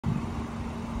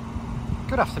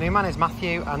Good afternoon, my name is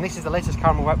Matthew and this is the latest car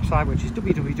on my website, which is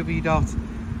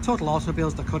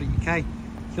www.totalautomobiles.co.uk. You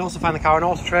can also find the car on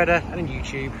Auto Trader and on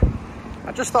YouTube.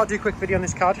 I just thought I'd do a quick video on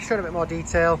this car, just showing a bit more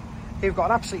detail. Here we've got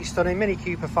an absolutely stunning Mini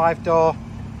Cooper 5-door.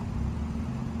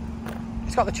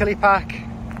 It's got the Chilli pack,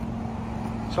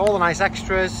 so all the nice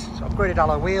extras. It's got upgraded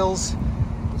alloy wheels.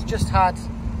 It's just had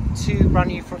 2 brand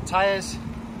new front tyres.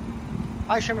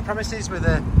 I show my premises with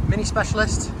a mini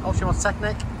specialist, Automobiles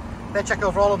Ltd. They check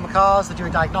over all of my cars, they do a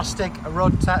diagnostic, a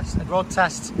road test,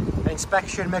 an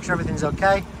inspection, make sure everything's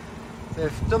okay.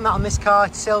 They've done that on this car,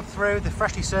 it's sailed through, they've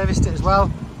freshly serviced it as well,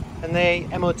 and they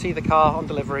MOT the car on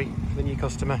delivery for the new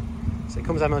customer. So it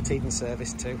comes MOT'd and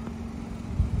serviced too.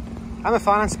 I'm a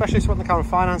finance specialist, want the car on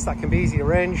finance, that can be easily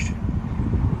arranged.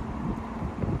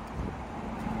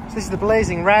 So this is the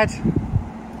blazing red,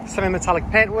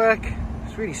 semi-metallic paintwork,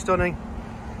 it's really stunning.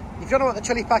 If you don't know what the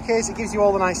Chilli pack is, it gives you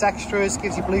all the nice extras,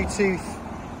 gives you Bluetooth,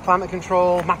 climate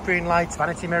control, map green lights,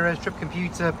 vanity mirrors, trip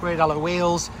computer, upgraded alloy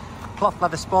wheels, cloth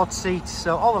leather sports seats,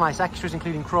 so all the nice extras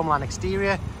including chrome line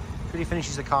exterior. It really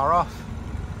finishes the car off.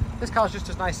 This car's just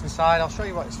as nice inside. I'll show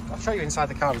you inside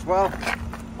the car as well.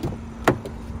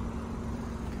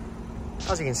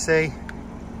 As you can see,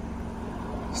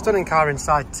 stunning car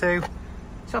inside too.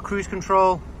 It's got cruise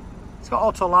control, it's got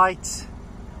auto lights.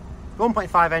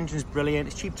 1.5 engine's brilliant,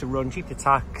 it's cheap to run, cheap to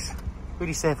tax,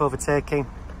 really safe overtaking.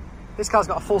 This car's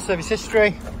got a full service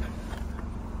history,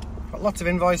 got lots of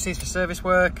invoices for service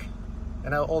work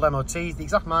and old MOTs. The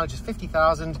exact mileage is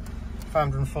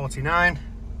 50,549.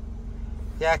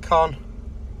 The aircon,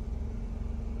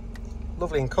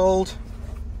 lovely and cold.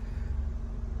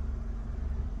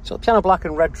 So the piano black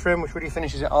and red trim, which really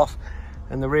finishes it off,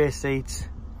 and the rear seats,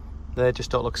 they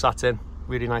just don't look satin.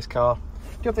 Really nice car.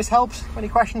 Do you hope this helps? Any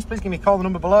questions, please give me a call on the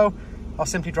number below or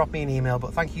simply drop me an email.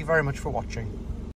 But thank you very much for watching.